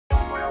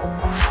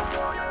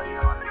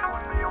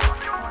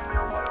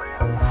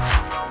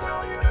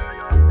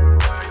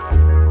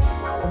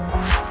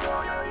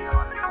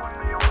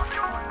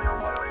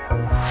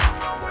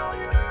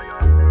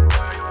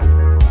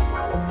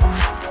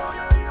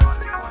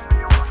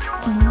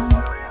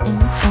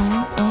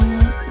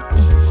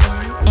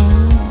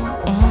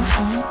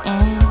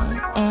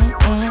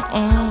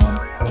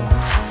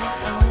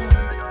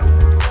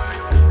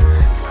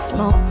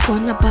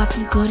bought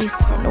some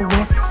goodies from the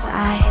west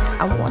side.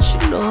 I want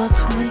your love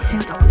to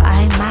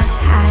intensify my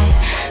high.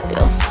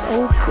 Feels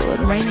so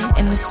good raining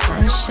in the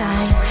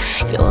sunshine.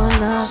 Your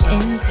love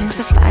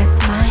intensifies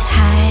my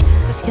high.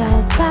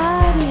 Your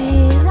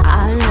body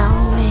all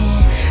on me,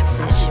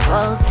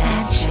 sensual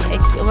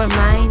tantric, you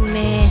remind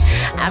me.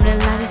 I'm the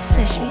light that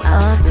snatch me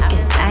up, you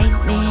can light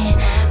me.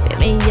 Pick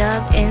me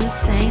up,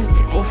 insane,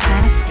 simple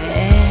fantasy.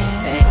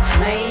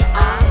 Play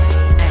up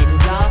and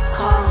your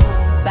call.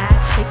 Back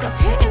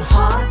speakers hitting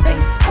hard,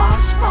 bass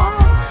boss fall.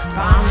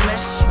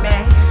 Promise me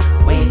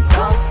we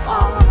go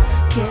far.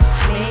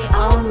 Kiss me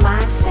on my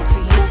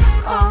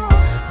sexiest skull.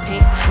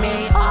 Pick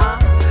me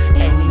up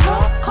in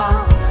your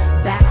car.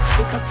 Back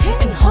speakers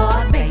hitting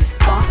hard, bass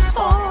boss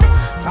fall.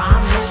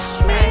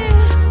 Promise me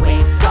we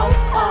go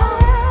far.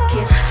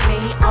 Kiss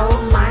me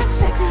on my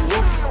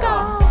sexiest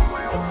skull.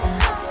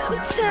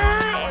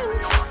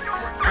 Sometimes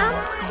I'm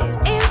so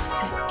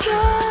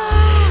insecure.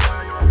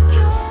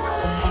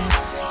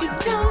 You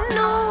don't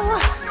know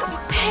the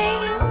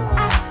pain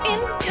I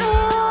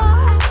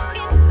endure.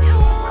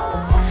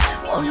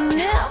 Will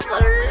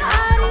never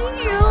lie to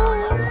you,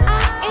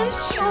 I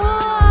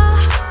ensure.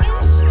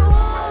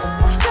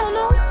 Don't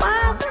know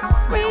why the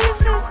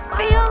reasons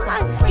feel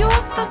like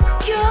you're the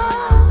cure.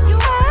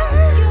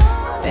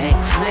 Pick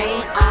me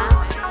up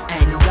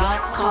and your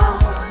call.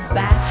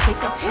 Back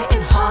speakers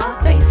hitting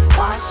hard, bass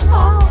boss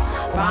fall.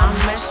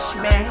 Promise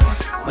me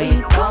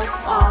we go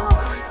far.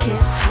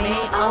 Kiss me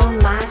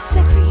on my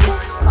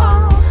sexiest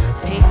skull.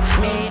 Pick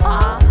me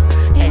up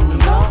in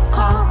your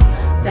car.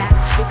 Back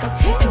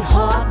speakers hitting